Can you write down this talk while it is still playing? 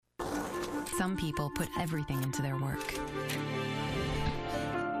Some people put everything into their work.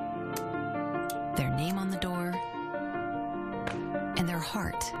 Their name on the door, and their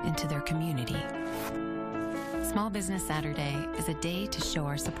heart into their community. Small Business Saturday is a day to show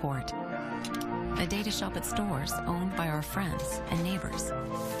our support. A day to shop at stores owned by our friends and neighbors.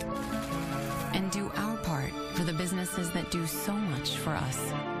 And do our part for the businesses that do so much for us.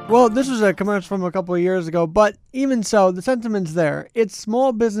 Well, this was a commercial from a couple of years ago, but even so, the sentiment's there. It's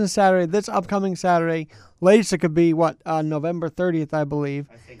Small Business Saturday, this upcoming Saturday. Latest it could be, November 30th, I believe.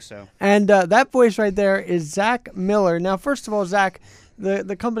 I think so. And that voice right there is Zach Miller. Now, first of all, Zach,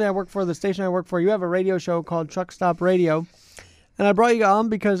 the company I work for, the station I work for, you have a radio show called Truckstop Radio. And I brought you on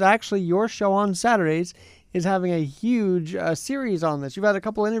because actually your show on Saturdays is having a huge series on this. You've had a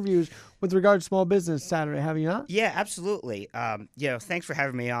couple interviews with regard to Small Business Saturday, have you not? Yeah, absolutely. Thanks for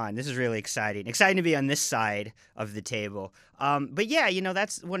having me on. This is really exciting. Exciting to be on this side of the table. But yeah,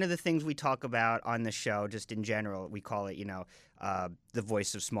 that's one of the things we talk about on the show, just in general. We call it, the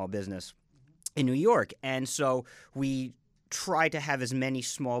voice of small business in New York. And so we try to have as many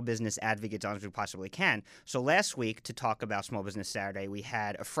small business advocates on as we possibly can. So last week, to talk about Small Business Saturday, we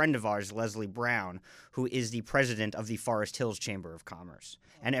had a friend of ours, Leslie Brown, who is the president of the Forest Hills Chamber of Commerce,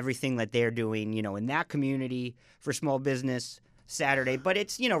 and everything that they're doing, in that community for Small Business Saturday. But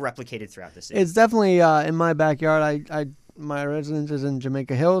it's, replicated throughout the city. It's definitely in my backyard. My residence is in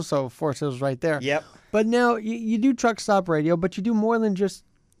Jamaica Hills, so Forest Hills is right there. Yep. But now you do Truck Stop Radio, but you do more than just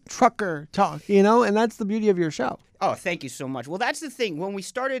trucker talk, and that's the beauty of your show. Oh, thank you so much. Well, that's the thing. When we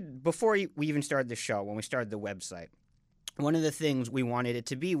started, before we even started the show, when we started the website, one of the things we wanted it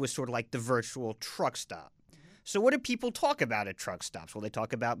to be was sort of like the virtual truck stop. So what do people talk about at truck stops? Well, they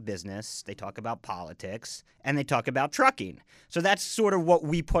talk about business, they talk about politics, and they talk about trucking. So that's sort of what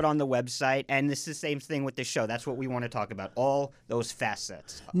we put on the website, and this is the same thing with the show. That's what we want to talk about, all those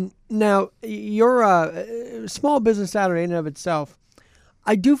facets. Now, your Small Business Saturday in and of itself,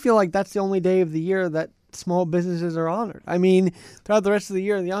 I do feel like that's the only day of the year that small businesses are honored. I mean, throughout the rest of the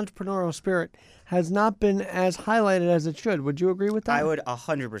year, the entrepreneurial spirit has not been as highlighted as it should. Would you agree with that? I would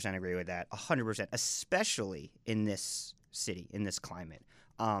 100% agree with that, 100%, especially in this city, in this climate.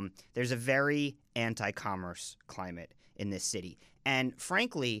 There's a very anti-commerce climate in this city. And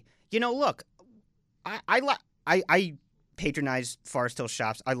frankly, look, I patronize Forest Hill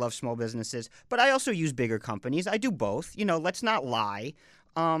shops. I love small businesses, but I also use bigger companies. I do both. Let's not lie.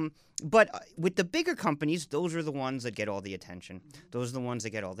 But with the bigger companies, those are the ones that get all the attention. Those are the ones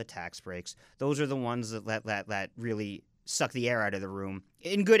that get all the tax breaks. Those are the ones that really suck the air out of the room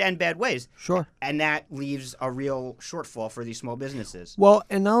in good and bad ways. Sure. And that leaves a real shortfall for these small businesses. Well,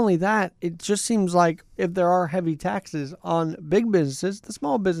 and not only that, it just seems like if there are heavy taxes on big businesses, the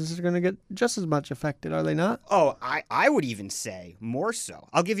small businesses are going to get just as much affected, are they not? Oh, I would even say more so.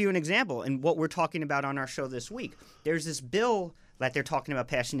 I'll give you an example in what we're talking about on our show this week. There's this bill that they're talking about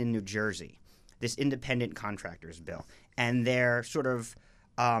passing in New Jersey, this independent contractors bill. And they're sort of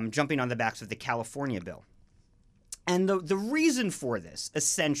jumping on the backs of the California bill. And the reason for this,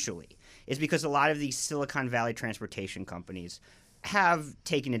 essentially, is because a lot of these Silicon Valley transportation companies have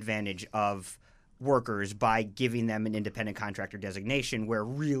taken advantage of workers by giving them an independent contractor designation where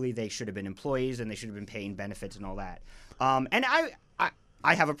really they should have been employees and they should have been paying benefits and all that. And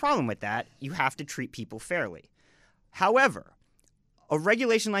I have a problem with that. You have to treat people fairly. However, a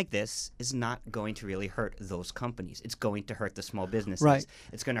regulation like this is not going to really hurt those companies. It's going to hurt the small businesses. Right.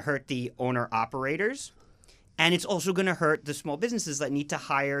 It's going to hurt the owner-operators, and it's also going to hurt the small businesses that need to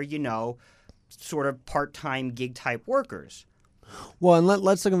hire, sort of part-time gig-type workers. Well, and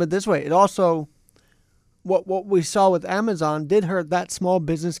let's think of it this way. It also, what we saw with Amazon did hurt that small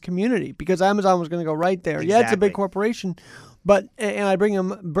business community because Amazon was going to go right there. Exactly. Yeah, it's a big corporation. But and I bring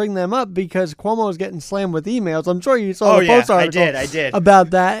them up because Cuomo is getting slammed with emails. I'm sure you saw the Post article I did. about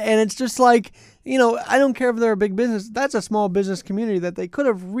that. And it's just like, I don't care if they're a big business. That's a small business community that they could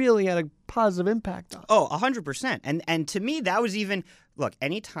have really had a positive impact on. Oh, 100%. And to me, that was even, look,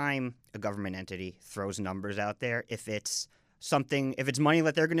 anytime a government entity throws numbers out there, if it's money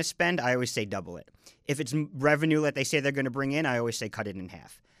that they're going to spend, I always say double it. If it's revenue that they say they're going to bring in, I always say cut it in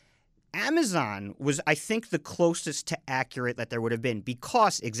half. Amazon was, I think, the closest to accurate that there would have been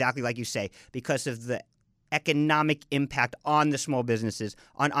because, exactly like you say, because of the economic impact on the small businesses,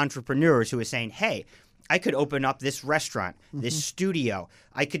 on entrepreneurs who are saying, hey, I could open up this restaurant, this studio.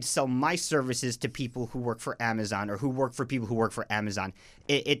 I could sell my services to people who work for Amazon or who work for people who work for Amazon.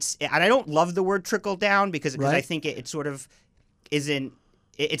 And I don't love the word trickle down because Right. I think it sort of isn't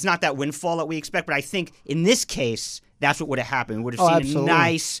 – it's not that windfall that we expect, but I think in this case – that's what would have happened. We would have seen absolutely. a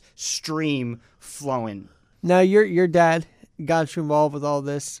nice stream flowing. Now, your dad got you involved with all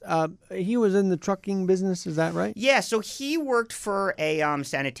this. He was in the trucking business, is that right? Yeah, so he worked for a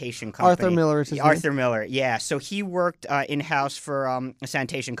sanitation company. Arthur Miller is his name. Arthur Miller, yeah. So he worked in-house for a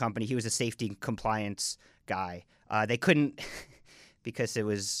sanitation company. He was a safety compliance guy. They couldn't, because it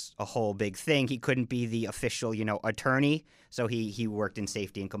was a whole big thing, he couldn't be the official, attorney. So he worked in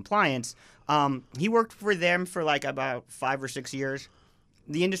safety and compliance. He worked for them for like about 5 or 6 years.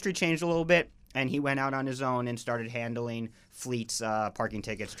 The industry changed a little bit, and he went out on his own and started handling fleets, parking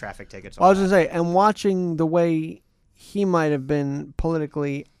tickets, traffic tickets. I was going to say, and watching the way he might have been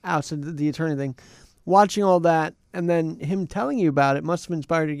politically outside the attorney thing, watching all that, and then him telling you about it must have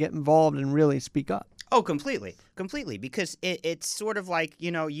inspired you to get involved and really speak up. Oh, completely, because it's sort of like,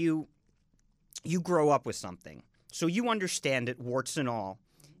 you grow up with something, so you understand it, warts and all,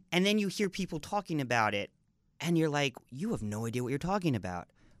 and then you hear people talking about it, and you're like, you have no idea what you're talking about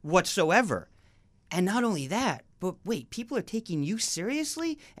whatsoever. And not only that, but wait, people are taking you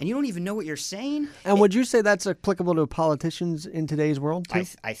seriously, and you don't even know what you're saying? And would you say that's applicable to politicians in today's world, too?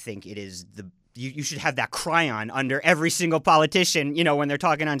 I think it is you should have that cryon under every single politician, when they're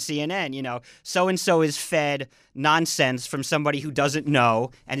talking on CNN, so-and-so is fed nonsense from somebody who doesn't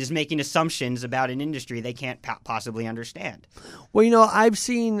know and is making assumptions about an industry they can't possibly understand. Well, I've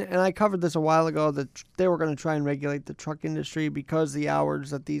seen, and I covered this a while ago, that they were going to try and regulate the truck industry because the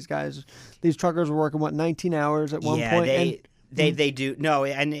hours that these truckers were working, 19 hours at one point? Yeah, they do. No,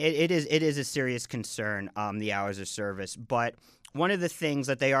 and it is a serious concern, the hours of service, but one of the things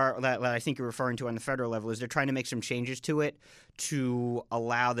that that I think you're referring to on the federal level is they're trying to make some changes to it to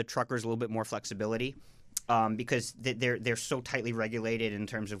allow the truckers a little bit more flexibility, because they're so tightly regulated in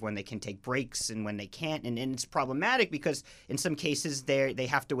terms of when they can take breaks and when they can't, and it's problematic because in some cases they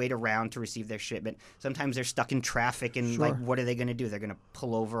have to wait around to receive their shipment. Sometimes they're stuck in traffic, and Sure. like, what are they going to do? They're going to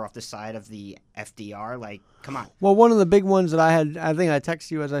pull over off the side of the FDR? Like, come on. Well, one of the big ones that I think I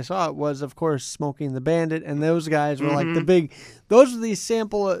texted you as I saw it, was, of course, Smoking the Bandit, and those guys were like those are the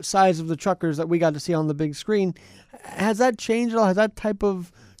sample size of the truckers that we got to see on the big screen. Has that changed at all? Has that type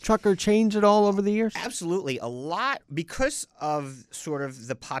of trucker changed at all over the years? Absolutely. A lot, because of sort of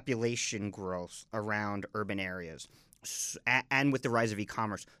the population growth around urban areas and with the rise of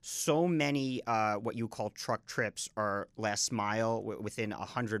e-commerce. So many what you call truck trips are last mile, within a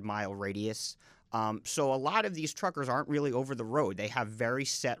 100-mile radius. So a lot of these truckers aren't really over the road. They have very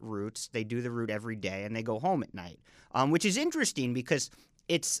set routes. They do the route every day, and they go home at night, which is interesting because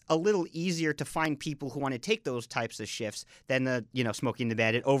it's a little easier to find people who want to take those types of shifts than the, Smoking the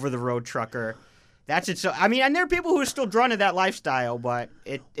Bandit, over-the-road trucker. That's it. So, and there are people who are still drawn to that lifestyle, but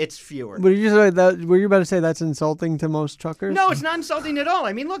it's fewer. But were you about to say that's insulting to most truckers? No, it's not insulting at all.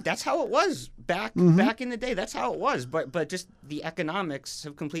 Look, that's how it was back in the day. That's how it was. But just the economics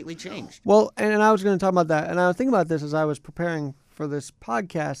have completely changed. Well, and I was going to talk about that, and I was thinking about this as I was preparing for this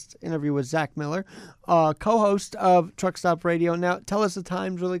podcast interview with Zach Miller, co-host of Truckstop Radio. Now, tell us the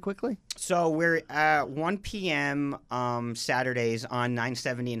times really quickly. So we're at 1 p.m. Saturdays on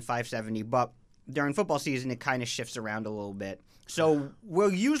 970 and 570, but during football season, it kind of shifts around a little bit. So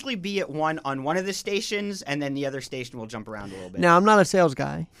we'll usually be at one on one of the stations, and then the other station will jump around a little bit. Now, I'm not a sales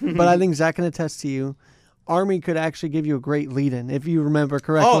guy, but I think Zach can attest to you. Army could actually give you a great lead-in, if you remember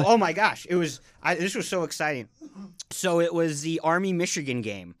correctly. Oh my gosh. This was so exciting. So it was the Army-Michigan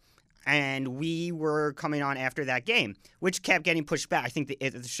game, and we were coming on after that game, which kept getting pushed back. I think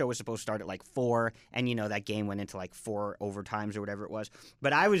the show was supposed to start at like 4, and that game went into like 4 overtimes or whatever it was.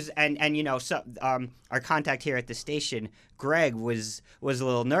 But I was, our contact here at the station, Greg, was a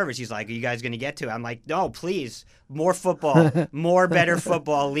little nervous. He's like, "Are you guys going to get to it?" I'm like, "No, please, more football, more better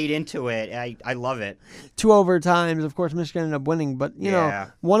football. Lead into it." I love it. 2 overtimes, of course, Michigan ended up winning, but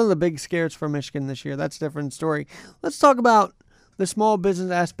one of the big scares for Michigan this year. That's a different story. Let's talk about the small business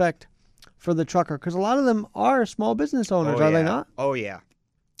aspect for the trucker, because a lot of them are small business owners, are they not? Oh, yeah.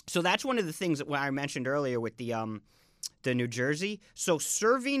 So that's one of the things that I mentioned earlier with the New Jersey. So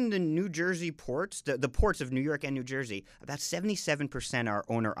serving the New Jersey ports, the ports of New York and New Jersey, about 77% are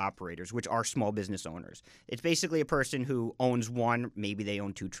owner-operators, which are small business owners. It's basically a person who owns one, maybe they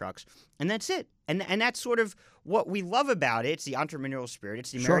own 2 trucks, and that's it. And that's sort of what we love about it. It's the entrepreneurial spirit.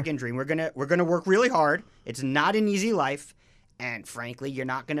 It's the American dream. We're gonna work really hard. It's not an easy life. And frankly, you're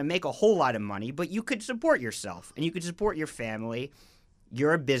not going to make a whole lot of money, but you could support yourself and you could support your family.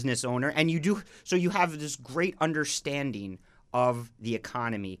 You're a business owner, and you have this great understanding of the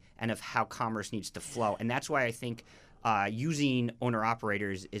economy and of how commerce needs to flow. And that's why I think using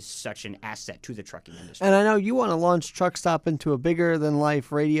owner-operators is such an asset to the trucking industry. And I know you want to launch Truckstop into a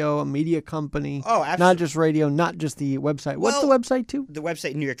bigger-than-life radio, a media company. Oh, absolutely. Not just radio, not just the website. What's the website, too? The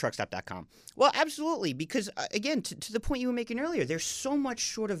website, NewYorkTruckstop.com. Well, absolutely, because, again, to the point you were making earlier, there's so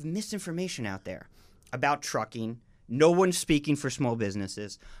much sort of misinformation out there about trucking. No one's speaking for small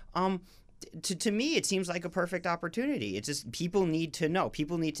businesses. To me, it seems like a perfect opportunity. It's just people need to know.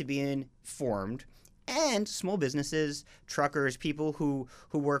 People need to be informed. And small businesses, truckers, people who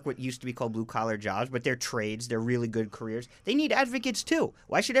work what used to be called blue-collar jobs, but they're trades, they're really good careers. They need advocates, too.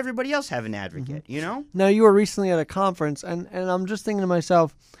 Why should everybody else have an advocate, you know? Now, you were recently at a conference, and I'm just thinking to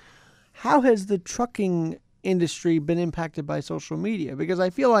myself, how has the trucking industry been impacted by social media? Because I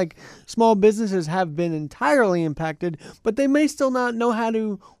feel like small businesses have been entirely impacted, but they may still not know how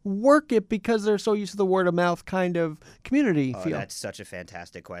to work it because they're so used to the word of mouth kind of community feel. That's such a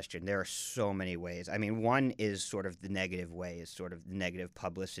fantastic question. There are so many ways. I mean, one is sort of the negative way, is sort of the negative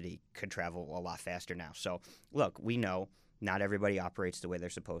publicity could travel a lot faster now. So, look, we know not everybody operates the way they're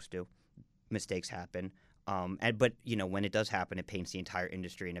supposed to. Mistakes happen. But, you know, when it does happen, it paints the entire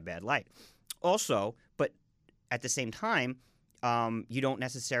industry in a bad light. Also, but at the same time, you don't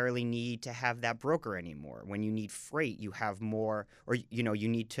necessarily need to have that broker anymore. When you need freight, you have more, or, you know, you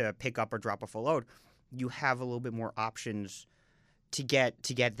need to pick up or drop off a load, you have a little bit more options to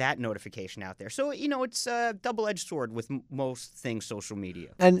get that notification out there. So, you know, it's a double-edged sword with most things social media.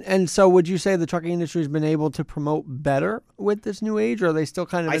 And so would you say the trucking industry has been able to promote better with this new age, or are they still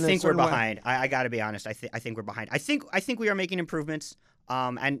kind of in I think we're way? behind. I got to be honest. I think we're behind. I think we are making improvements.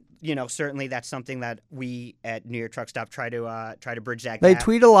 And you know, certainly that's something that we at New York Truckstop try to bridge that gap. They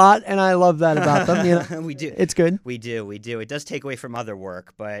tweet a lot, and I love that about them. You know, we do. It's good. We do. It does take away from other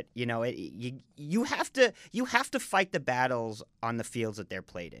work, but you know, you have to fight the battles on the fields that they're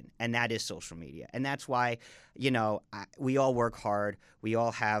played in, and that is social media, and that's why, you know, we all work hard. We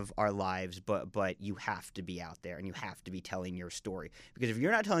all have our lives, but you have to be out there and you have to be telling your story, because if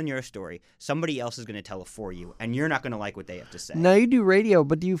you're not telling your story, somebody else is going to tell it for you, and you're not going to like what they have to say. Now you do radio,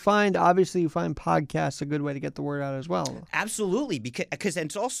 but do you find podcasts a good way to get the word out as well? Absolutely, because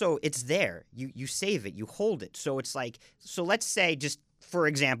it's there. You save it, you hold it. So it's like, so let's say, just for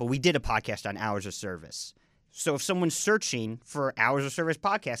example, we did a podcast on hours of service. So if someone's searching for hours of service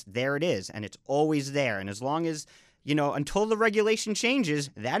podcast, there it is, and it's always there. And as long as, you know, until the regulation changes,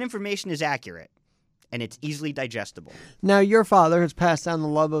 that information is accurate and it's easily digestible. Now, your father has passed down the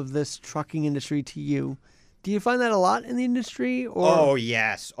love of this trucking industry to you. Do you find that a lot in the industry? Or? Oh,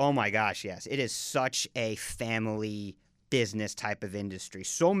 yes. Oh, my gosh, yes. It is such a family business type of industry.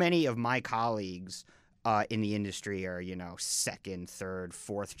 So many of my colleagues in the industry are, you know, second, third,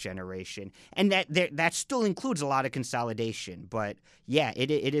 fourth generation. And that still includes a lot of consolidation. But, yeah,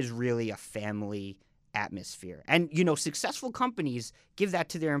 it is really a family atmosphere. And, you know, successful companies give that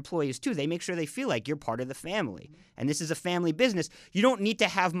to their employees, too. They make sure they feel like you're part of the family. And this is a family business. You don't need to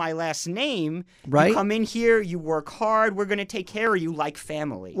have my last name. Right. You come in here, you work hard, we're going to take care of you like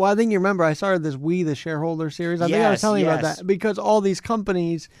family. Well, I think you remember I started this We the Shareholder series. I think I was telling you about that. Because all these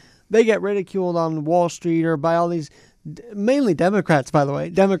companies, they get ridiculed on Wall Street or by all these, mainly Democrats, by the way,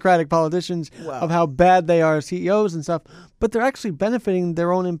 Democratic politicians, of how bad they are as CEOs and stuff. But they're actually benefiting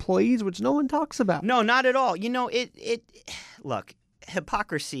their own employees, which no one talks about. No, not at all. You know, look,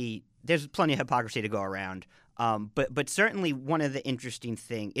 hypocrisy, there's plenty of hypocrisy to go around. But certainly one of the interesting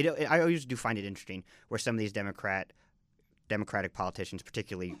things, I always do find it interesting where some of these Democratic politicians,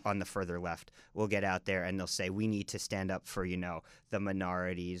 particularly on the further left, will get out there and they'll say, we need to stand up for, you know, the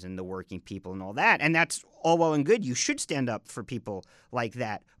minorities and the working people and all that. And that's all well and good. You should stand up for people like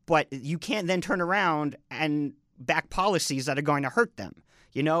that. But you can't then turn around and back policies that are going to hurt them.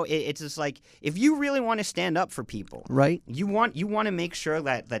 You know, it's just like, if you really want to stand up for people, right? You want to make sure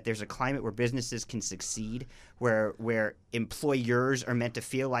that there's a climate where businesses can succeed, where employers are meant to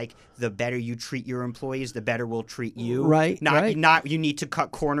feel like the better you treat your employees, the better we'll treat you. Right. Not you need to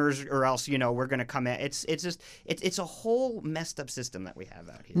cut corners or else, you know, we're going to come at it's a whole messed up system that we have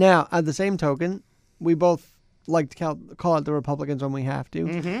out here. Now, at the same token, we both like to call out the Republicans when we have to.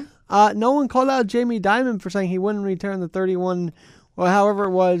 Mm-hmm. No one called out Jamie Dimon for saying he wouldn't return the 31, or however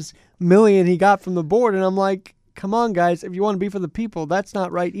it was, million he got from the board. And I'm like, come on, guys, if you want to be for the people, that's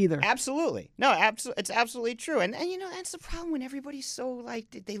not right either. Absolutely. No, it's absolutely true. And, you know, that's the problem when everybody's so,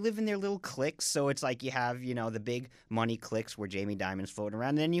 like, they live in their little cliques. So it's like you have, you know, the big money cliques where Jamie Dimon's floating around.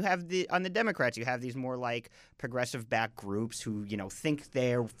 And then you have on the Democrats, you have these more, like, progressive back groups who, you know, think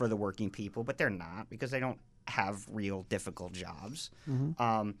they're for the working people, but they're not because they don't have real difficult jobs.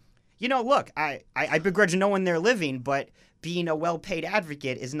 Mm-hmm. look, I begrudge no one their living, but being a well-paid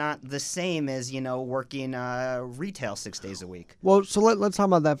advocate is not the same as, working retail 6 days a week. Well, so let's talk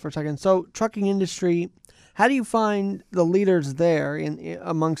about that for a second. So trucking industry, how do you find the leaders there in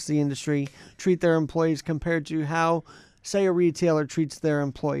amongst the industry treat their employees compared to how, say, a retailer treats their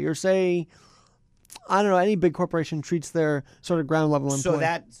employee, or say, I don't know, any big corporation treats their sort of ground level employee?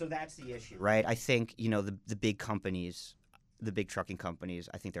 So that's the issue, right? I think, the big companies, the big trucking companies,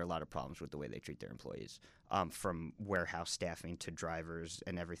 I think there are a lot of problems with the way they treat their employees, from warehouse staffing to drivers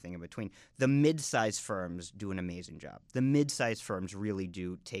and everything in between. The mid-sized firms do an amazing job. The mid-sized firms really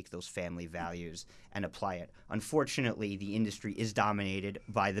do take those family values and apply it. Unfortunately, the industry is dominated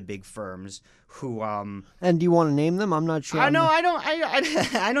by the big firms who. And do you want to name them? I'm not sure.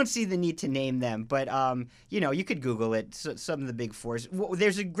 I don't see the need to name them, but you could Google it. Some of the big fours.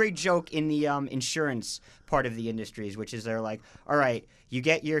 There's a great joke in the insurance part of the industries, which is they're like, all right, you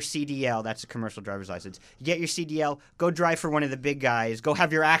get your CDL, that's a commercial driver's license. You get your CDL, go drive for one of the big guys, go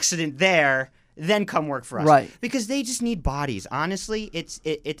have your accident there, then come work for us. Right. Because they just need bodies. Honestly,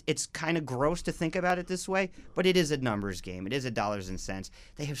 it's kind of gross to think about it this way, but it is a numbers game. It is a dollars and cents.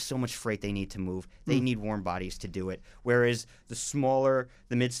 They have so much freight they need to move. They need warm bodies to do it. Whereas the smaller,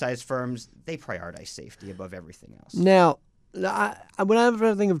 the mid-sized firms, they prioritize safety above everything else. Now, whenever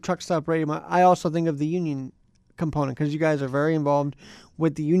I think of Truckstop Radio, I also think of the union component, because you guys are very involved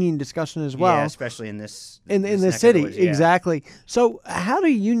with the union discussion as well. Yeah, especially in this in the city. Exactly. So how do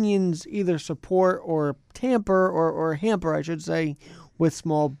unions either support or tamper or hamper, I should say, with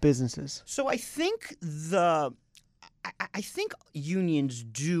small businesses? So I think I think unions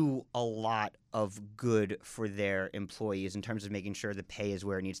do a lot of good for their employees in terms of making sure the pay is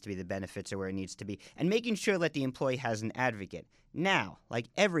where it needs to be, the benefits are where it needs to be, and making sure that the employee has an advocate. Now, like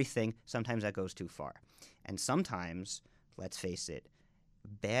everything, sometimes that goes too far. And sometimes, let's face it,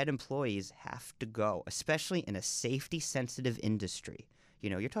 bad employees have to go, especially in a safety-sensitive industry.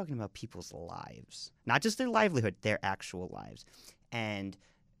 You're talking about people's lives, not just their livelihood, their actual lives. And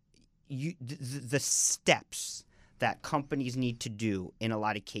the steps that companies need to do in a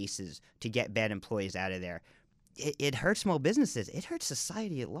lot of cases to get bad employees out of there, it hurts small businesses. It hurts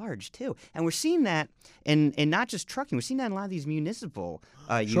society at large, too. And we're seeing that in not just trucking. We're seeing that in a lot of these municipal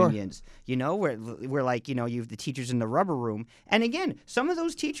unions, where like, you have the teachers in the rubber room. And again, some of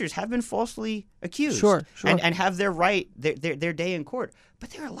those teachers have been falsely accused. Sure. And have their their day in court. But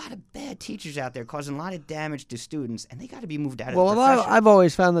there are a lot of bad teachers out there causing a lot of damage to students, and they got to be moved out of the profession. I've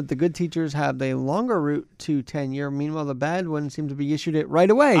always found that the good teachers have the longer route to tenure. Meanwhile, the bad ones seem to be issued it right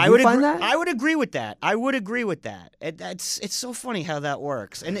away. Do you find that? I would agree with that. It's so funny how that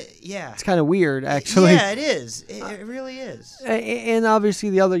works. And it's kind of weird, actually. Yeah, it is. It really is. And obviously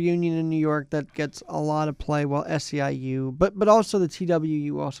the other union in New York that gets a lot of play, SEIU, but also the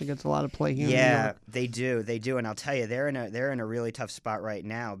TWU also gets a lot of play here in New York. Yeah, they do. And I'll tell you, they're in a really tough spot right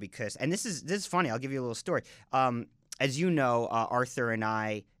now because, and this is funny. I'll give you a little story. As you know, Arthur and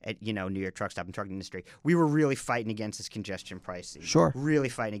I at New York Truckstop and trucking industry, we were really fighting against this congestion pricing. Sure. Really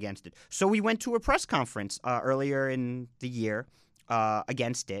fighting against it. So we went to a press conference earlier in the year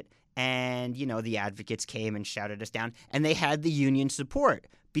against it, and the advocates came and shouted us down, and they had the union support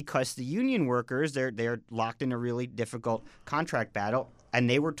because the union workers they're locked in a really difficult contract battle, and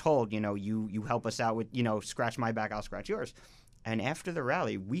they were told, you help us out with scratch my back, I'll scratch yours. And after the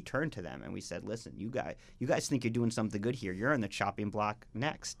rally, we turned to them and we said, listen, you guys think you're doing something good here. You're on the chopping block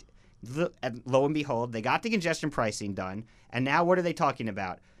next. And lo and behold, they got the congestion pricing done. And now what are they talking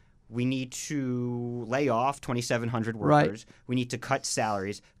about? We need to lay off 2,700 workers. Right. We need to cut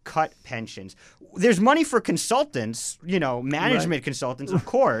salaries, cut pensions. There's money for consultants, management consultants, of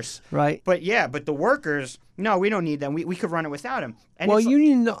course. Right. But the workers, no, we don't need them. We could run it without them. And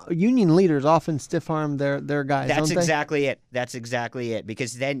union leaders often stiff arm their guys. That's don't they? exactly it. That's exactly it.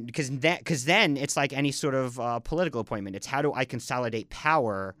 Because then it's like any sort of political appointment. It's how do I consolidate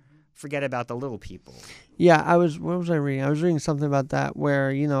power? Forget about the little people. Yeah, what was I reading? I was reading something about that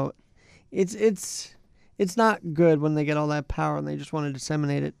where, it's not good when they get all that power and they just want to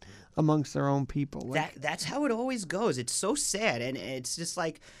disseminate it amongst their own people. That's how it always goes. It's so sad, and it's just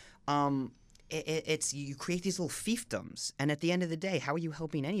like it's you create these little fiefdoms, and at the end of the day, how are you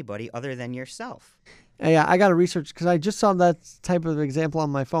helping anybody other than yourself? Yeah, I got to research because I just saw that type of example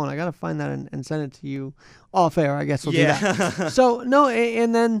on my phone. I got to find that and send it to you off air. I guess we'll do that. So no,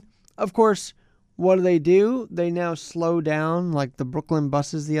 and then of course, what do? They now slow down like the Brooklyn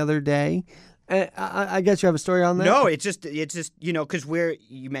buses the other day. I guess you have a story on that? No, it's just because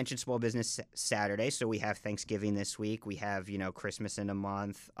you mentioned Small Business Saturday, so we have Thanksgiving this week. We have Christmas in a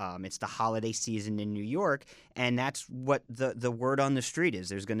month. It's the holiday season in New York, and that's what the word on the street is.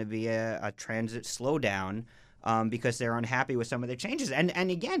 There's going to be a transit slowdown. Because they're unhappy with some of their changes. And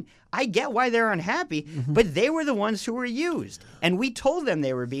again, I get why they're unhappy, but they were the ones who were used. And we told them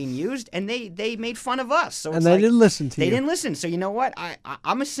they were being used, and they made fun of us. So and they didn't listen to you. They didn't listen. So you know what?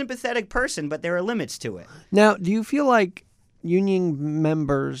 I'm a sympathetic person, but there are limits to it. Now, do you feel like union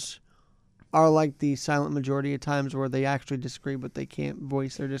members are like the silent majority at times where they actually disagree, but they can't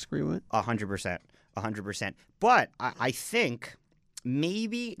voice their disagreement? 100%. 100%. But I think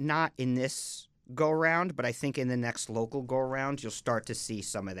maybe not in this go around, but I think in the next local go around, you'll start to see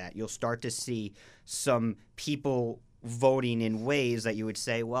some of that. You'll start to see some people voting in ways that you would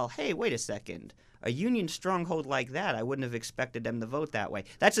say, well, hey, wait a second. A union stronghold like that, I wouldn't have expected them to vote that way.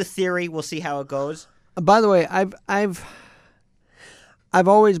 That's a theory. We'll see how it goes. By the way, I've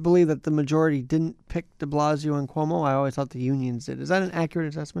always believed that the majority didn't pick de Blasio and Cuomo. I always thought the unions did. Is that an accurate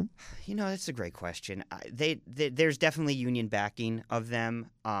assessment? That's a great question. There's definitely union backing of them.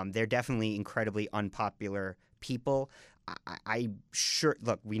 They're definitely incredibly unpopular people.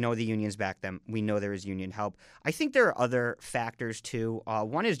 Look, we know the unions back them. We know there is union help. I think there are other factors, too.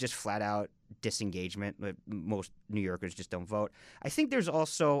 One is just flat out disengagement. Most New Yorkers just don't vote. I think there's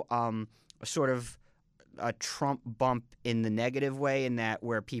also a sort of a Trump bump in the negative way, in that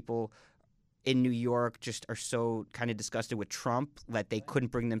where people in New York just are so kind of disgusted with Trump that they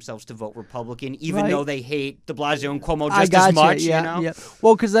couldn't bring themselves to vote Republican, even though they hate de Blasio and Cuomo just as much. Yeah.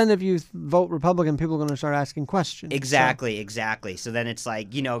 Well, because then if you vote Republican, people are going to start asking questions. Exactly. So then it's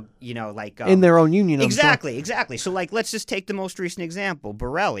like in their own union. Exactly. So let's just take the most recent example,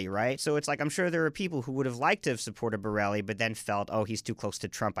 Borelli, right? So it's like I'm sure there are people who would have liked to have supported Borelli, but then felt, oh, he's too close to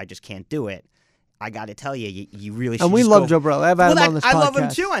Trump. I just can't do it. I got to tell you, you really should. And we love Joe Borelli. I've had him on this podcast. I love him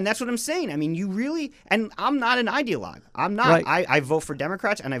too, and that's what I'm saying. I mean, you really, and I'm not an ideologue. I'm not. Right. I vote for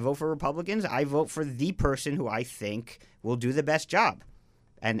Democrats and I vote for Republicans. I vote for the person who I think will do the best job.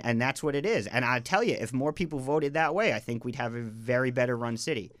 And that's what it is. And I tell you, if more people voted that way, I think we'd have a very better run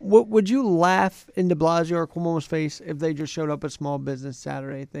city. Would you laugh in de Blasio or Cuomo's face if they just showed up at Small Business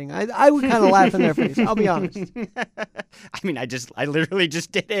Saturday thing? I would kind of laugh in their face. I'll be honest. I mean, I literally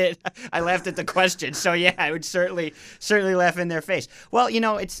just did it. I laughed at the question. So yeah, I would certainly laugh in their face. Well,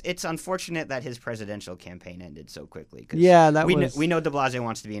 it's unfortunate that his presidential campaign ended so quickly. Yeah, we know de Blasio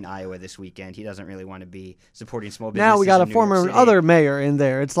wants to be in Iowa this weekend. He doesn't really want to be supporting small businesses. Now we got a former other mayor in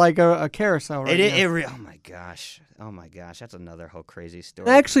there. It's like a carousel right now. Oh my gosh, that's another whole crazy story.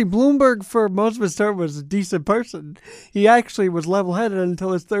 Actually, Bloomberg for most of his term was a decent person. He actually was level-headed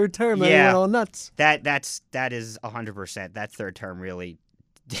until his third term, and he went all nuts. That is 100%. That third term really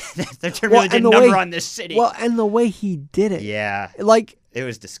did number on this city. Well, and the way he did it. Yeah. Like, it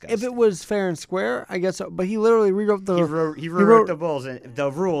was disgusting. If it was fair and square, I guess so. But he literally rewrote the... He rewrote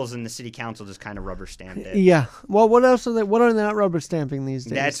the rules, and the city council just kind of rubber stamped it. Yeah. Well, what else are they... What are they not rubber stamping these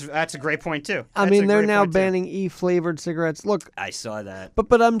days? That's a great point, too. I mean, they're now banning e-flavored cigarettes. Look... I saw that.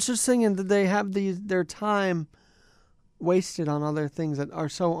 But I'm just saying that they have their time wasted on other things that are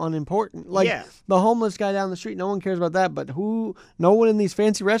so unimportant. Like the homeless guy down the street, no one cares about that, but no one in these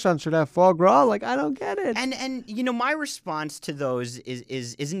fancy restaurants should have foie gras. Like, I don't get it. And my response to those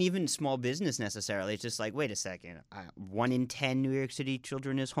isn't even small business necessarily. It's just like, wait a second. 1 in 10 New York City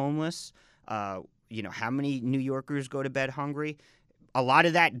children is homeless. How many New Yorkers go to bed hungry? A lot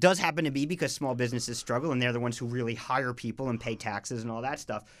of that does happen to be because small businesses struggle, and they're the ones who really hire people and pay taxes and all that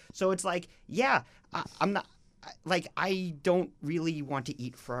stuff. So it's like, I'm not... Like, I don't really want to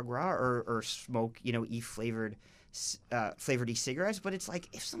eat foie gras or smoke, e-flavored e-cigarettes, but it's like,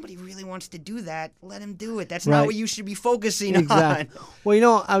 if somebody really wants to do that, let him do it. That's not what you should be focusing on.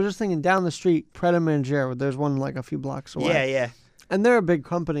 Well, I was just thinking down the street, Pret a Manger, there's one like a few blocks away. Yeah. And they're a big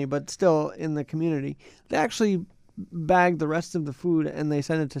company, but still in the community. They actually bag the rest of the food and they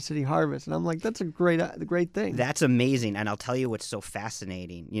send it to City Harvest, and I'm like, that's a great thing. That's amazing. And I'll tell you what's so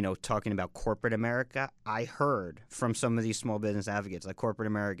fascinating, talking about corporate America. I heard from some of these small business advocates like corporate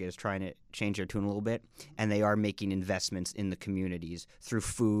America is trying to change their tune a little bit, and they are making investments in the communities through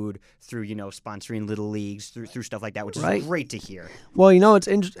food, through sponsoring little leagues, through stuff like that, which is great to hear. Well, it's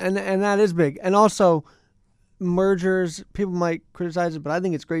interesting, and that is big. And also mergers, people might criticize it, but I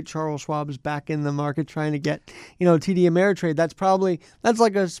think it's great Charles Schwab is back in the market trying to get, TD Ameritrade. That's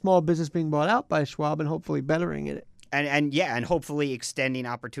like a small business being bought out by Schwab and hopefully bettering it. And hopefully extending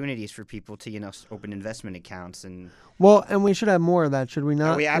opportunities for people to, open investment accounts and... Well, and we should have more of that, should we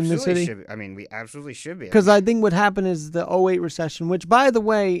not, in the city? Should. I mean, we absolutely should be. Because I think what happened is the 2008 recession, which, by the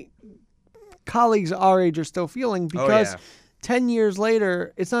way, colleagues our age are still feeling because yeah. 10 years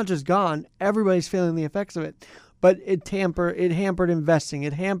later, it's not just gone. Everybody's feeling the effects of it. But it hampered investing.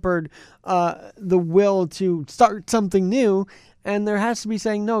 It hampered the will to start something new. And there has to be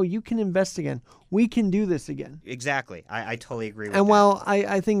saying, no, you can invest again. We can do this again. Exactly. I totally agree with And that. while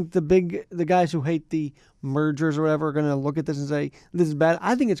I think the guys who hate the mergers or whatever are going to look at this and say, this is bad,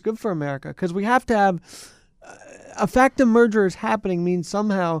 I think it's good for America because we have to have a fact a merger is happening means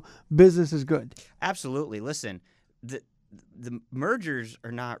somehow business is good. Absolutely. Listen, the mergers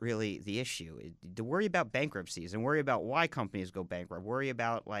are not really the issue. To worry about bankruptcies and worry about why companies go bankrupt, worry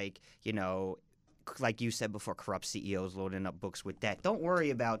about like you said before, corrupt CEOs loading up books with debt. Don't worry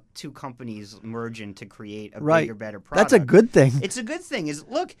about two companies merging to create a bigger, better product. That's a good thing. It's a good thing.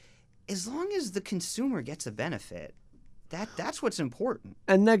 Look, as long as the consumer gets a benefit, that's what's important.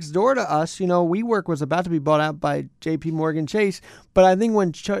 And next door to us, WeWork was about to be bought out by J.P. Morgan Chase. But I think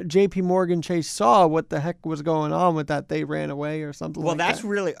when J.P. Morgan Chase saw what the heck was going on with that, they ran away or something like that. Well, that's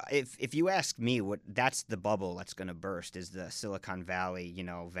really, if you ask me, that's the bubble that's going to burst is the Silicon Valley,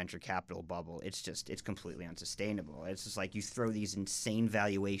 venture capital bubble. It's completely unsustainable. It's just like you throw these insane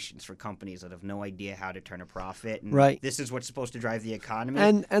valuations for companies that have no idea how to turn a profit. And right. This is what's supposed to drive the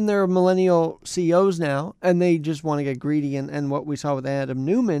economy. And they're millennial CEOs now, and they just want to get greedy. And what we saw with Adam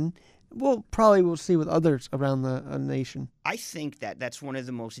Newman, we'll see with others around the nation. I think that's one of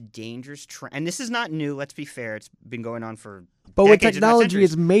the most dangerous trends. And this is not new. Let's be fair. It's been going on for But decades, with technology,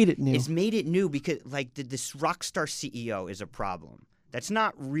 it's made it new. It's made it new because this rock star CEO is a problem. That's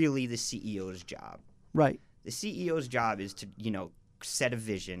not really the CEO's job. Right. The CEO's job is to, set a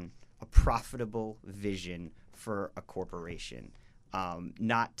vision, a profitable vision for a corporation.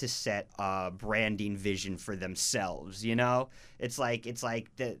 Not to set a branding vision for themselves, It's like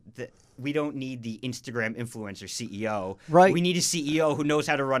we don't need the Instagram influencer CEO. Right. We need a CEO who knows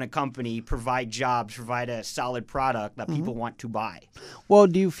how to run a company, provide jobs, provide a solid product that people want to buy. Well,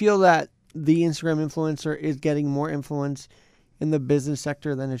 do you feel that the Instagram influencer is getting more influence in the business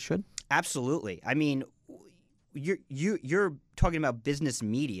sector than it should? Absolutely. I mean, you're talking about business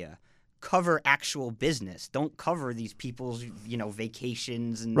media. Cover actual business. Don't cover these people's,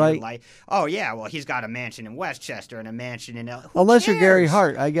 vacations and right. life. Oh yeah, well he's got a mansion in Westchester and a mansion in Unless you're Gary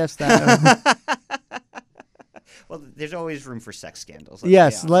Hart, I guess that. Well, there's always room for sex scandals.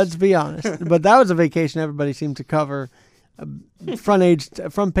 Let's be honest. But that was a vacation everybody seemed to cover, front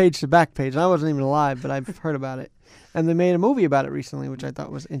page to back page. And I wasn't even alive, but I've heard about it. And they made a movie about it recently, which I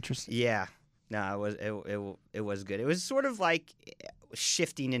thought was interesting. Yeah. No, it was good. It was sort of like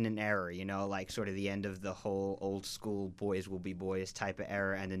shifting in an era, like sort of the end of the whole old school boys will be boys type of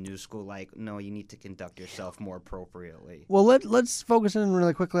era and the new school no, you need to conduct yourself more appropriately. Well, let's focus in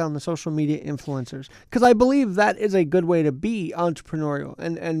really quickly on the social media influencers because I believe that is a good way to be entrepreneurial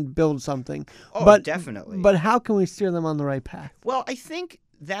and build something. Oh, definitely. But how can we steer them on the right path? Well, I think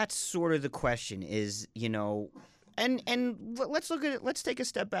that's sort of the question is, and let's look at it. Let's take a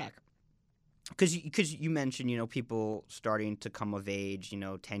step back. Because you mentioned, people starting to come of age,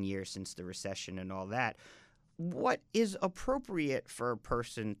 10 years since the recession and all that. What is appropriate for a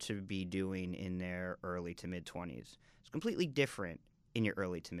person to be doing in their early to mid-20s? It's completely different in your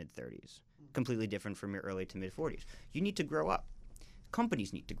early to mid-30s, completely different from your early to mid-40s. You need to grow up.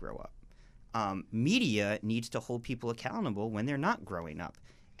 Companies need to grow up. Media needs to hold people accountable when they're not growing up.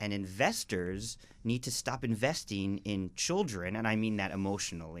 And investors need to stop investing in children, and I mean that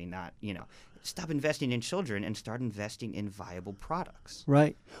emotionally, not, stop investing in children and start investing in viable products.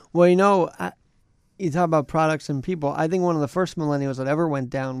 Right. Well, you talk about products and people. I think one of the first millennials that ever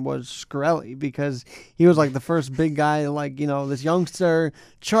went down was Shkreli because he was like the first big guy, this youngster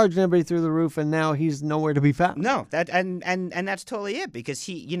charging everybody through the roof, and now he's nowhere to be found. No, and that's totally it because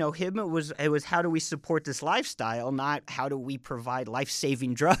it was how do we support this lifestyle, not how do we provide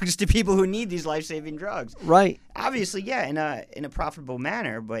life-saving drugs to people who need these life-saving drugs. Right. Obviously, yeah, in a profitable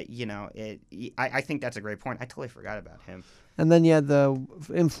manner, but I think that's a great point. I totally forgot about him. And then you had the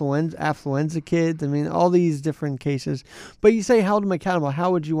affluenza kids. I mean, all these different cases. But you say held them accountable.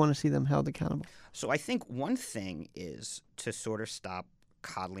 How would you want to see them held accountable? So I think one thing is to sort of stop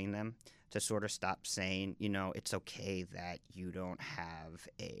coddling them, to sort of stop saying, it's okay that you don't have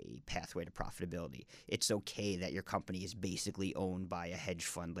a pathway to profitability. It's okay that your company is basically owned by a hedge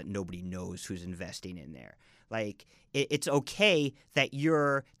fund that nobody knows who's investing in there. It's okay that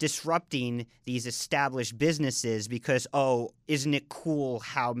you're disrupting these established businesses because, isn't it cool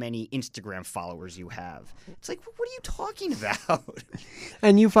how many Instagram followers you have? It's like, what are you talking about?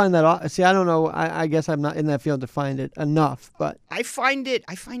 And you find that, see, I don't know. I guess I'm not in that field to find it enough, but I find it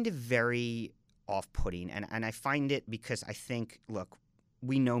very off-putting, and I find it because I think, look,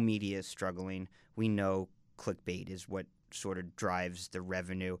 we know media is struggling. We know clickbait is what sort of drives the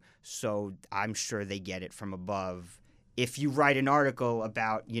revenue. So I'm sure they get it from above. If you write an article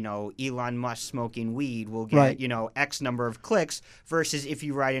about, Elon Musk smoking weed, we'll get, Right. X number of clicks versus if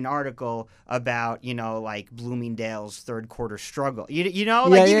you write an article about, like Bloomingdale's third quarter struggle. Yeah,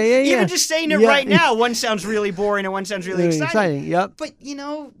 Like yeah, yeah, yeah. even just saying it Yeah. right now, one sounds really boring and one sounds really exciting. Yep. But,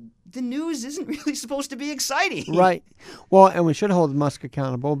 the news isn't really supposed to be exciting. Right. Well, and we should hold Musk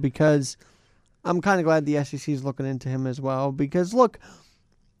accountable because I'm kind of glad the SEC is looking into him as well. Because, look,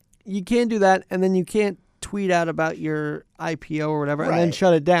 you can't do that, and then you can't tweet out about your IPO or whatever and then Right.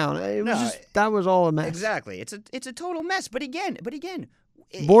 shut it down. It was that was all a mess. Exactly. It's a total mess. But again,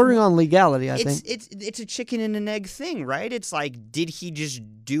 Bordering on legality, I think. it's a chicken and an egg thing, right? It's like, did he just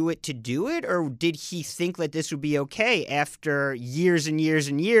do it to do it, or did he think that this would be okay after years and years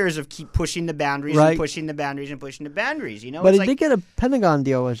and years of keep pushing the boundaries Right. and pushing the boundaries and pushing the boundaries? But it's he did get a Pentagon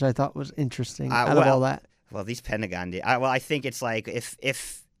deal, which I thought was interesting out of all that. Well, these Pentagon deals. I think it's like if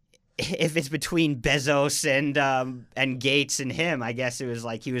it's between Bezos and Gates and him, I guess it was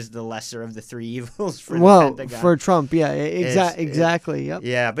like he was the lesser of the three evils for the Pentagon. For Trump, yeah, exactly. Yep.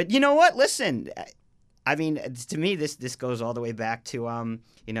 Yeah, but you know what? Listen, I mean, to me, this goes all the way back to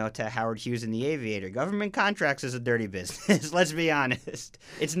to Howard Hughes and the Aviator. Government contracts is a dirty business. Let's be honest.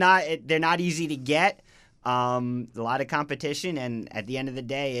 It's not. They're not easy to get. A lot of competition, and at the end of the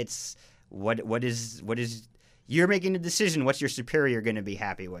day, it's what is you're making a decision. What's your superior going to be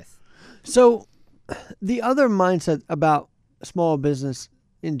happy with? So, the other mindset about small business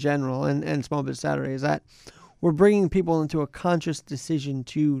in general and Small Business Saturday is that we're bringing people into a conscious decision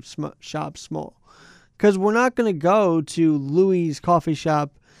to shop small. Because we're not going to go to Louis' coffee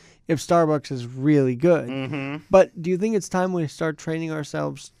shop if Starbucks is really good. Mm-hmm. But do you think it's time we start training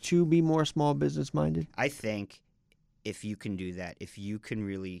ourselves to be more small business minded? I think if you can do that, if you can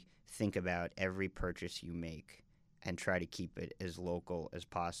really think about every purchase you make and try to keep it as local as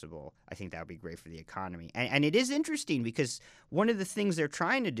possible, I think that would be great for the economy. And it is interesting because one of the things they're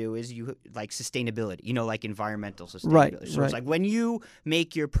trying to do is sustainability, like environmental sustainability. Right, So it's like when you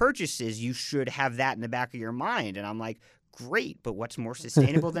make your purchases, you should have that in the back of your mind. And I'm like, great, but what's more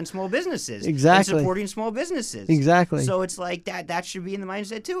sustainable than small businesses? Exactly. And supporting small businesses. Exactly. So it's like that should be in the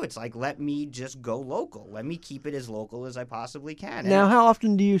mindset too. It's like, let me just go local. Let me keep it as local as I possibly can. Now, how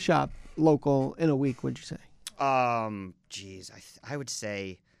often do you shop local in a week, would you say? Geez, I would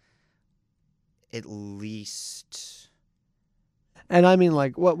say at least. And I mean,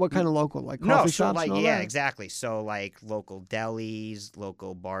 like, what kind of local? Like coffee shops and all that? Exactly. So like local delis,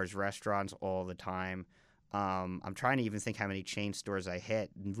 local bars, restaurants, all the time. I'm trying to even think how many chain stores I hit.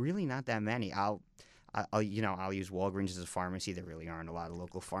 Really, not that many. I'll use Walgreens as a pharmacy. There really aren't a lot of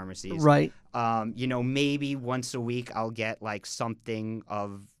local pharmacies. Right. Maybe once a week I'll get like something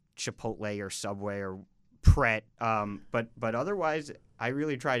of Chipotle or Subway or Pret. But otherwise, I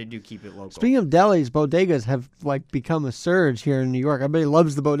really try to keep it local. Speaking of delis, bodegas have become a surge here in New York. Everybody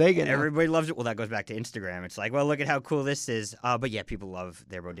loves the bodega now. Everybody loves it. Well, that goes back to Instagram. It's like, well, look at how cool this is. But yeah, people love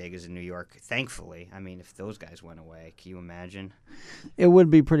their bodegas in New York. Thankfully, I mean, if those guys went away, can you imagine? It would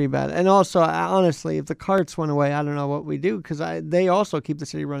be pretty bad. And also, honestly, if the carts went away, I don't know what we do because they also keep the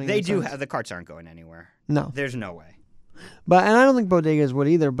city running. They do. The carts aren't going anywhere. No, there's no way. And I don't think bodegas would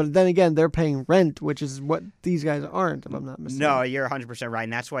either. But then again, they're paying rent, which is what these guys aren't, if I'm not mistaken. No, you're 100% right,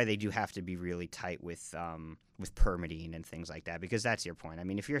 and that's why they do have to be really tight with permitting and things like that. Because that's your point. I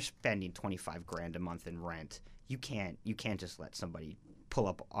mean, if you're spending $25,000 a month in rent, you can't just let somebody pull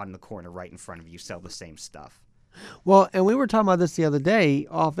up on the corner right in front of you sell the same stuff. Well, and we were talking about this the other day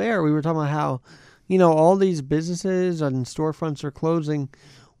off air. We were talking about how, all these businesses and storefronts are closing.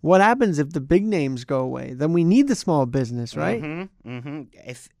 What happens if the big names go away? Then we need the small business, right? Mm-hmm. Mm-hmm.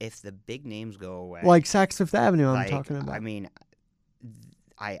 If the big names go away, like Saks Fifth Avenue, I'm talking about. I mean,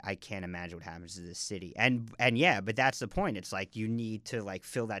 I can't imagine what happens to this city. And yeah, but that's the point. It's like you need to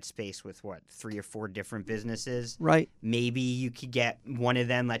fill that space with 3 or 4 different businesses. Right. Maybe you could get one of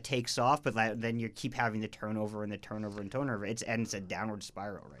them that takes off, but then you keep having the turnover and the turnover and turnover. It's a downward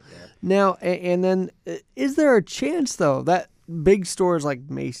spiral right there. Now, and then is there a chance though that big stores like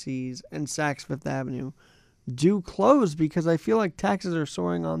Macy's and Saks Fifth Avenue do close because I feel like taxes are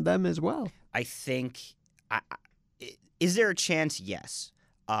soaring on them as well? I think, is there a chance? Yes.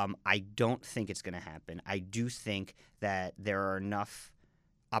 I don't think it's going to happen. I do think that there are enough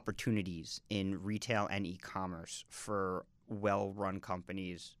opportunities in retail and e-commerce for well-run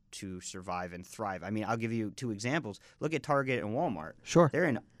companies to survive and thrive. I mean, I'll give you 2 examples. Look at Target and Walmart. Sure. They're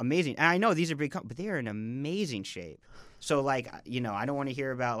in amazing. And I know these are big companies, but they are in amazing shape. So, like, I don't want to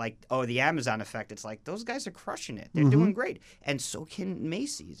hear about, like, the Amazon effect. It's like, those guys are crushing it. They're doing great. And so can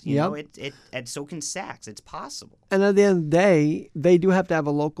Macy's. You know, and so can Saks. It's possible. And at the end of the day, they do have to have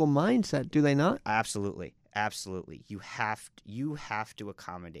a local mindset, do they not? Absolutely. Absolutely. You have to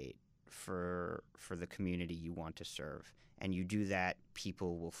accommodate for the community you want to serve. And you do that,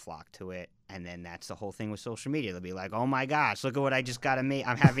 people will flock to it. And then that's the whole thing with social media. They'll be like, oh, my gosh, look at what I just got to make.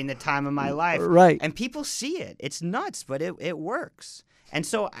 I'm having the time of my life. Right. And people see it. It's nuts, but it works. And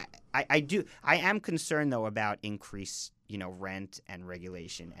so I am concerned, though, about increased, rent and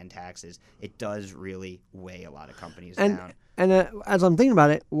regulation and taxes. It does really weigh a lot of companies down. And as I'm thinking about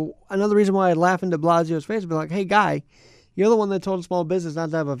it, another reason why I'd laugh into Blasio's face would be like, hey, guy, you're the one that told a small business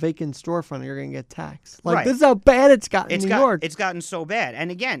not to have a vacant storefront or you're going to get taxed. Like, This is how bad it's gotten in New York. It's gotten so bad.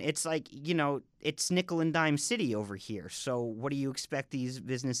 And again, it's like, it's nickel and dime city over here. So what do you expect these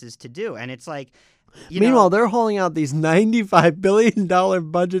businesses to do? And it's like, meanwhile, they're hauling out these $95 billion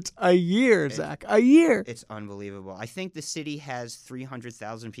budgets a year, Zach. A year. It's unbelievable. I think the city has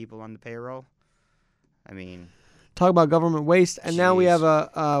 300,000 people on the payroll. I mean... Talk about government waste, and now we have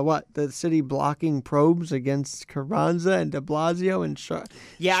the city blocking probes against Carranza and De Blasio and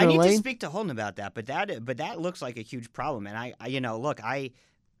Yeah, Charlene. I need to speak to Holden about that, but that looks like a huge problem. And I don't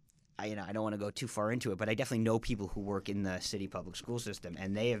want to go too far into it, but I definitely know people who work in the city public school system,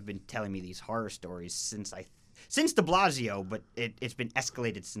 and they have been telling me these horror stories since De Blasio, but it's been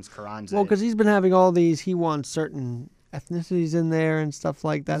escalated since Carranza. Well, because he's been having all these, he wants certain ethnicities in there and stuff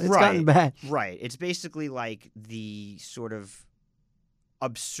like that. It's gotten bad. Right. It's basically like the sort of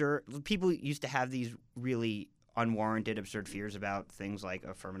absurd... People used to have these really unwarranted, absurd fears about things like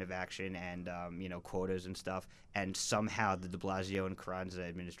affirmative action and, quotas and stuff. And somehow the de Blasio and Carranza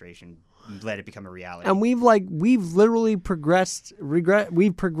administration let it become a reality. And we've literally progressed.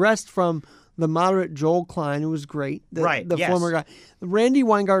 We've progressed from the moderate Joel Klein, who was great, the former guy. Randy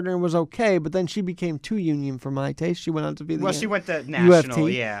Weingartner was okay, but then she became too union for my taste. She went on to be she went to national,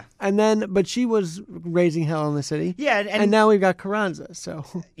 UFT. yeah. And then, but she was raising hell in the city. Yeah, and now we've got Carranza. So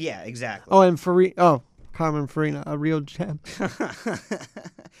yeah, exactly. Oh, and Carmen Farina, a real gem.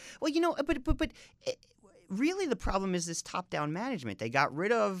 Well, but really the problem is this top-down management. They got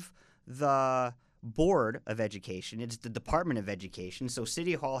rid of the Board of Education. It's the Department of Education, so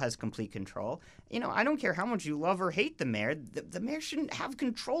City Hall has complete control. I don't care how much you love or hate the mayor. The mayor shouldn't have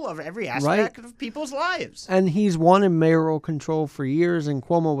control over every aspect of people's lives. And he's wanted mayoral control for years, and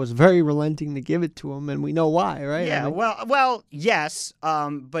Cuomo was very relenting to give it to him, and we know why, right? Yeah, well, yes,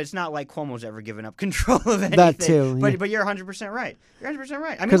 but it's not like Cuomo's ever given up control of anything. That too. But you're 100% right. You're 100%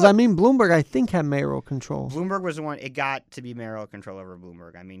 right. Because, Bloomberg, I think, had mayoral control. Bloomberg was the one. It got to be mayoral control over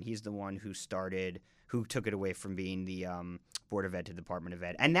Bloomberg. He's the one who took it away from being the Board of Ed to Department of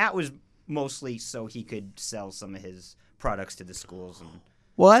Ed. And that was mostly so he could sell some of his products to the schools.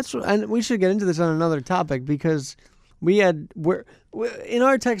 And we should get into this on another topic because in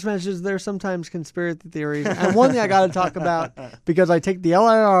our text messages, there's sometimes conspiracy theories. And one thing I got to talk about, because I take the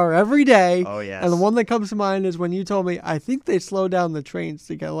LIR every day. Oh, yes. And the one that comes to mind is when you told me, I think they slow down the trains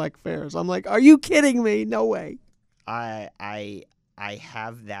to collect fares. I'm like, are you kidding me? No way. I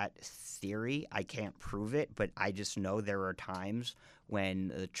have that theory. I can't prove it, but I just know there are times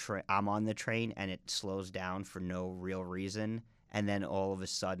when I'm on the train and it slows down for no real reason, and then all of a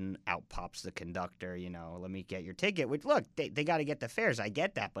sudden out pops the conductor, let me get your ticket. Which, look, they got to get the fares. I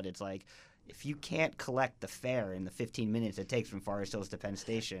get that, but it's like, if you can't collect the fare in the 15 minutes it takes from Forest Hills to Penn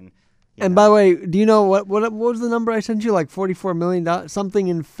Station... And by the way, do you know what was the number I sent you? Like $44 million, something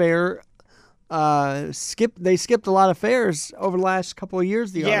in fare... They skipped a lot of fares over the last couple of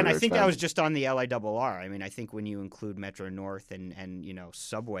years. And I think that was just on the LIRR. I think when you include Metro North and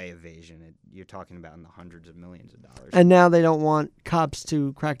subway evasion, you're talking about in the hundreds of millions of dollars. And now they don't want cops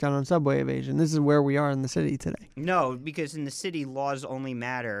to crack down on subway evasion. This is where we are in the city today. No, because in the city, laws only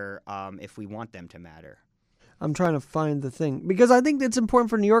matter if we want them to matter. I'm trying to find the thing. Because I think it's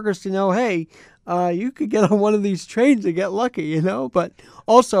important for New Yorkers to know, hey, you could get on one of these trains and get lucky, But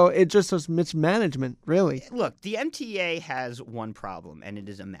also, it just was mismanagement, really. Look, the MTA has one problem, and it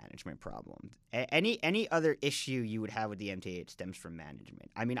is a management problem. Any other issue you would have with the MTA, it stems from management.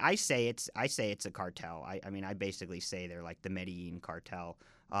 I say it's a cartel. I basically say they're like the Medellin cartel,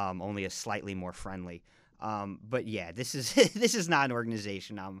 only a slightly more friendly. But yeah, this is not an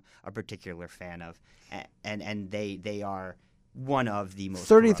organization I'm a particular fan of, and they are one of the most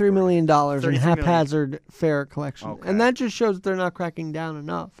 $33 million in $33 million. haphazard fare collection. Okay. And that just shows that they're not cracking down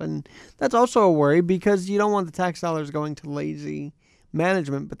enough. And that's also a worry because you don't want the tax dollars going to lazy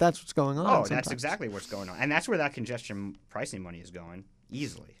management, but that's what's going on. Oh, sometimes. that's exactly what's going on. And that's where that congestion pricing money is going,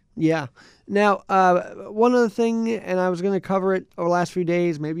 easily. Yeah. Now, one other thing, and I was going to cover it over the last few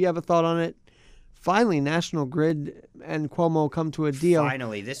days. Maybe you have a thought on it. Finally, National Grid and Cuomo come to a deal.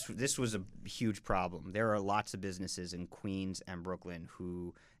 Finally, this was a huge problem. There are lots of businesses in Queens and Brooklyn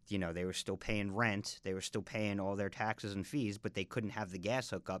who, they were still paying rent, they were still paying all their taxes and fees, but they couldn't have the gas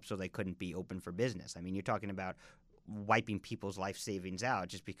hookup, so they couldn't be open for business. I mean, you're talking about wiping people's life savings out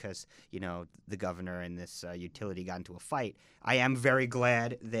just because, the governor and this utility got into a fight. I am very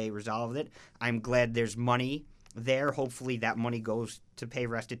glad they resolved it. I'm glad there's money there. Hopefully that money goes to pay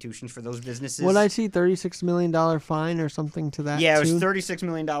restitution for those businesses. What I see, $36 million fine or something to that. Yeah, it was too? $36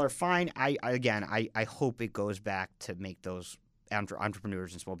 million fine. I hope it goes back to make those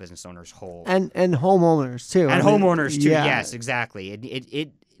entrepreneurs and small business owners whole. And homeowners too. And homeowners too. Yeah. Yes,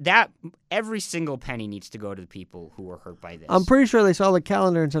 exactly. That every single penny needs to go to the people who were hurt by this. I'm pretty sure they saw the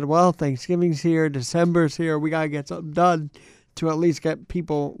calendar and said, well, Thanksgiving's here, December's here, we got to get something done to at least get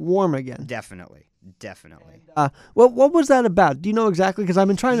people warm again. Definitely. What was that about? Do you know exactly? Because I've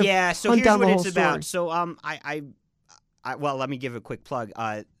been trying to so hunt here's down what the it's whole about. story. So well, let me give a quick plug.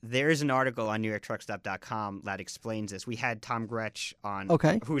 There is an article on NewYorkTruckstop.com that explains this. We had Tom Gretsch on,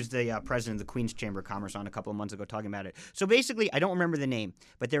 who's the president of the Queens Chamber of Commerce, on a couple of months ago talking about it. So basically, I don't remember the name,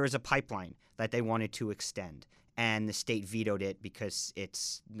 but there was a pipeline that they wanted to extend. And the state vetoed it because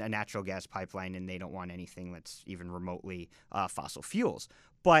it's a natural gas pipeline and they don't want anything that's even remotely fossil fuels.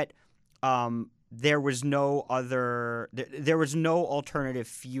 But there was no alternative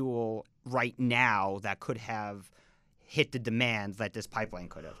fuel right now that could have hit the demand that this pipeline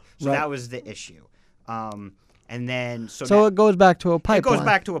could have. So that was the issue. And then so it goes back to a pipeline. It goes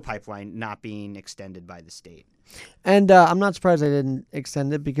back to a pipeline not being extended by the state. And I'm not surprised they didn't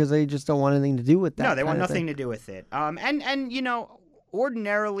extend it because they just don't want anything to do with that. No, they want nothing to do with it.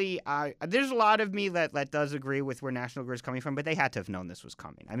 Ordinarily, there's a lot of me that does agree with where National Grid's coming from, but they had to have known this was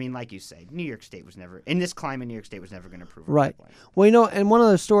coming. I mean, like you say, New York State was never, in this climate, New York State was never going to approve a right. pipeline. Well, and one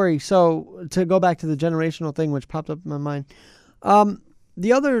other story, so to go back to the generational thing, which popped up in my mind,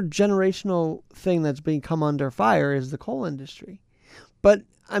 the other generational thing that's come under fire is the coal industry. But,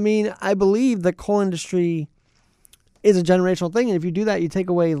 I mean, I believe the coal industry is a generational thing, and if you do that, you take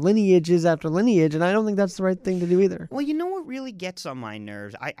away lineages after lineage, and I don't think that's the right thing to do either. Well, you know what really gets on my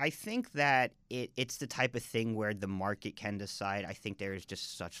nerves? I think that it's the type of thing where the market can decide. I think there is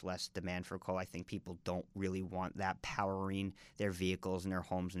just such less demand for coal. I think people don't really want that powering their vehicles and their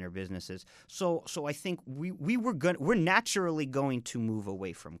homes and their businesses. So I think we're naturally going to move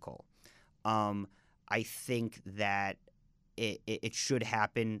away from coal. I think that it should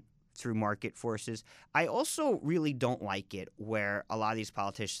happen through market forces. I also really don't like it where a lot of these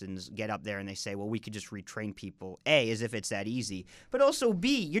politicians get up there and they say, well, we could just retrain people, A, as if it's that easy, but also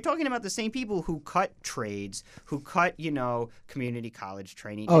B, you're talking about the same people who cut trades, who cut, community college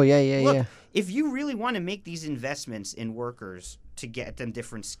training. Oh, yeah. If you really want to make these investments in workers to get them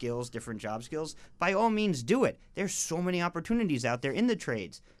different skills, different job skills, by all means do it. There's so many opportunities out there in the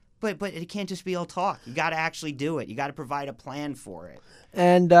trades. But it can't just be all talk. You got to actually do it. You got to provide a plan for it.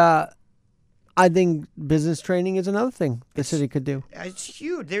 And I think business training is another thing the city could do. It's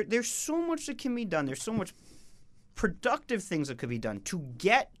huge. There's so much that can be done. There's so much productive things that could be done to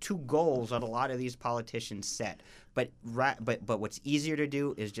get to goals that a lot of these politicians set. But what's easier to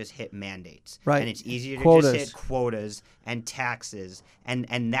do is just hit mandates. Right. And it's easier to Quotas. just hit quotas and taxes.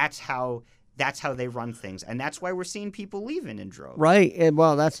 And that's how they run things. And that's why we're seeing people leaving in droves. Right. And,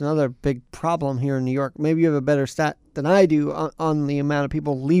 well, that's another big problem here in New York. Maybe you have a better stat than I do on the amount of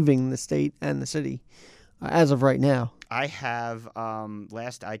people leaving the state and the city as of right now. I have,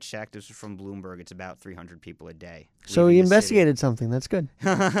 last I checked, this was from Bloomberg, it's about 300 people a day. So he investigated something. That's good.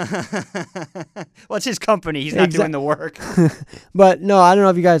 Well, it's his company. He's not doing the work. But no, I don't know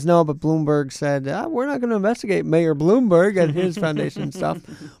if you guys know, but Bloomberg said, we're not going to investigate Mayor Bloomberg and his foundation stuff.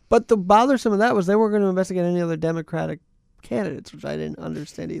 But the bothersome of that was they weren't going to investigate any other Democratic candidates, which I didn't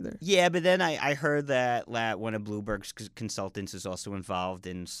understand either. Yeah, but then I heard that one of Bloomberg's consultants is also involved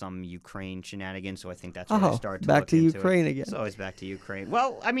in some Ukraine shenanigans, so I think that's where I started to back look to into Ukraine it. again. It's always back to Ukraine.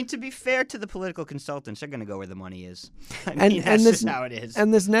 Well, I mean, to be fair to the political consultants, they're going to go where the money is. That's just how it is.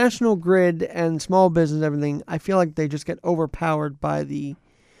 And this National Grid and small business and everything, I feel like they just get overpowered by the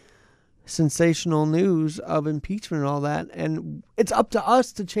sensational news of impeachment and all that. And it's up to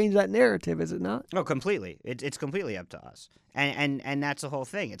us to change that narrative, is it not? Oh, completely. It's completely up to us. And that's the whole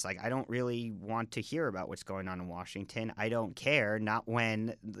thing. It's like, I don't really want to hear about what's going on in Washington. I don't care. Not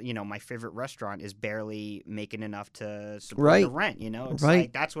when, my favorite restaurant is barely making enough to support the rent. It's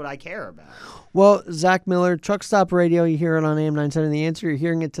like, that's what I care about. Well, Zach Miller, Truckstop Radio. You hear it on AM 970 The Answer. You're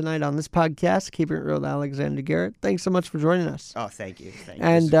hearing it tonight on this podcast, Keeping It Real with Alexander Garrett. Thanks so much for joining us. Oh, thank you. Thank you.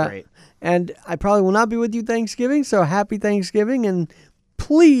 And, this is great. And I probably will not be with you Thanksgiving, so happy Thanksgiving. And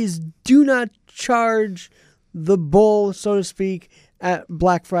please do not charge the bull, so to speak, at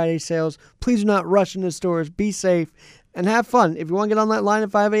Black Friday sales. Please do not rush into stores. Be safe and have fun. If you want to get on that line at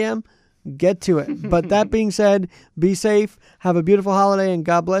 5 a.m., get to it. But that being said, be safe. Have a beautiful holiday, and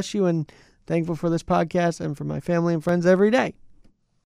God bless you. And thankful for this podcast and for my family and friends every day.